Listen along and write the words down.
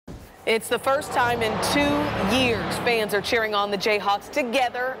It's the first time in 2 years fans are cheering on the Jayhawks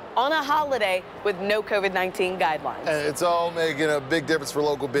together on a holiday with no COVID-19 guidelines. And it's all making a big difference for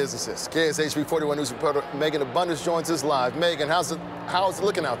local businesses. KSHP 41 News reporter Megan Abundance joins us live. Megan, how is it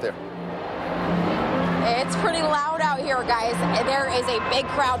looking out there? It's pretty loud out here, guys. There is a big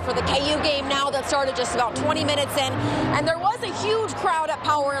crowd for the KU game now that started just about 20 minutes in. And there was a huge crowd at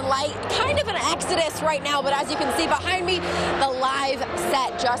Power and Light. Kind of an exodus right now, but as you can see behind me, the live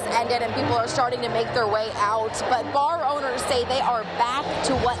set just ended and people are starting to make their way out. But bar owners say they are back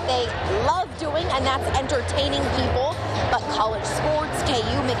to what they love doing, and that's entertaining people. But college sports,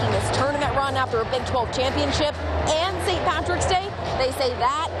 KU making this tournament run after a Big 12 championship and St. Patrick's Day, they say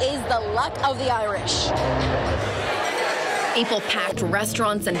that is the luck of the Irish. People packed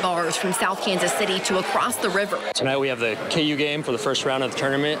restaurants and bars from South Kansas City to across the river. Tonight we have the KU game for the first round of the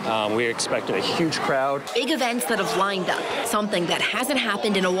tournament. We expect a huge crowd. Big events that have lined up, something that hasn't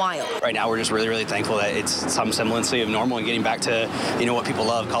happened in a while. Right now we're just really thankful that it's some semblance of normal and getting back to, what people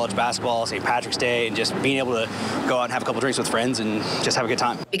love, college basketball, St. Patrick's Day, and just being able to go out and have a couple drinks with friends and just have a good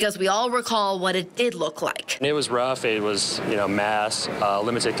time. Because we all recall what it did look like. It was rough. It was, mass,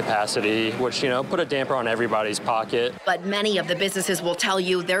 limited capacity, which, put a damper on everybody's pocket. But many of the businesses will tell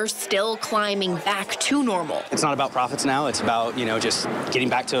you they're still climbing back to normal. It's not about profits now. It's about, just getting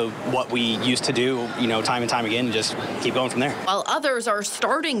back to what we used to do, time and time again, and just keep going from there. While others are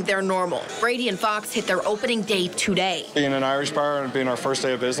starting their normal. Brady and Fox hit their opening day today. Being an Irish bar and being our first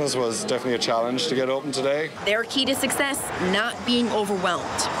day of business was definitely a challenge to get open today. Their key to success, not being overwhelmed.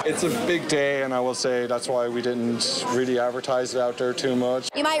 It's a big day, and I will say that's why we didn't really advertise it out there too much.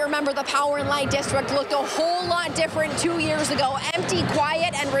 You might remember the Power and Light District looked a whole lot different 2 years ago. Empty,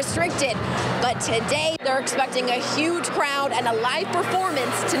 quiet, and restricted. But today, they're expecting a huge crowd and a live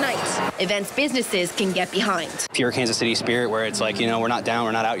performance tonight. Events businesses can get behind. Pure Kansas City spirit where it's like, we're not down,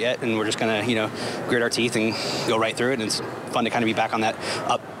 we're not out yet, and we're just going to, grit our teeth and go right through it. And it's fun to kind of be back on that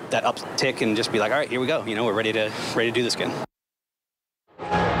uptick and just be like, all right, here we go. We're ready to do this again.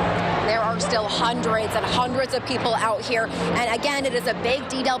 Still hundreds and hundreds of people out here. And again, it is a big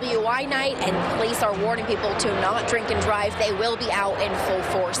DWI night, and police are warning people to not drink and drive. They will be out in full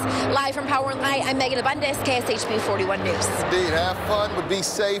force. Live from Power and Light, I'm Megan Abundance, KSHP 41 News. Indeed, have fun, but be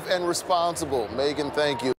safe and responsible. Megan, thank you.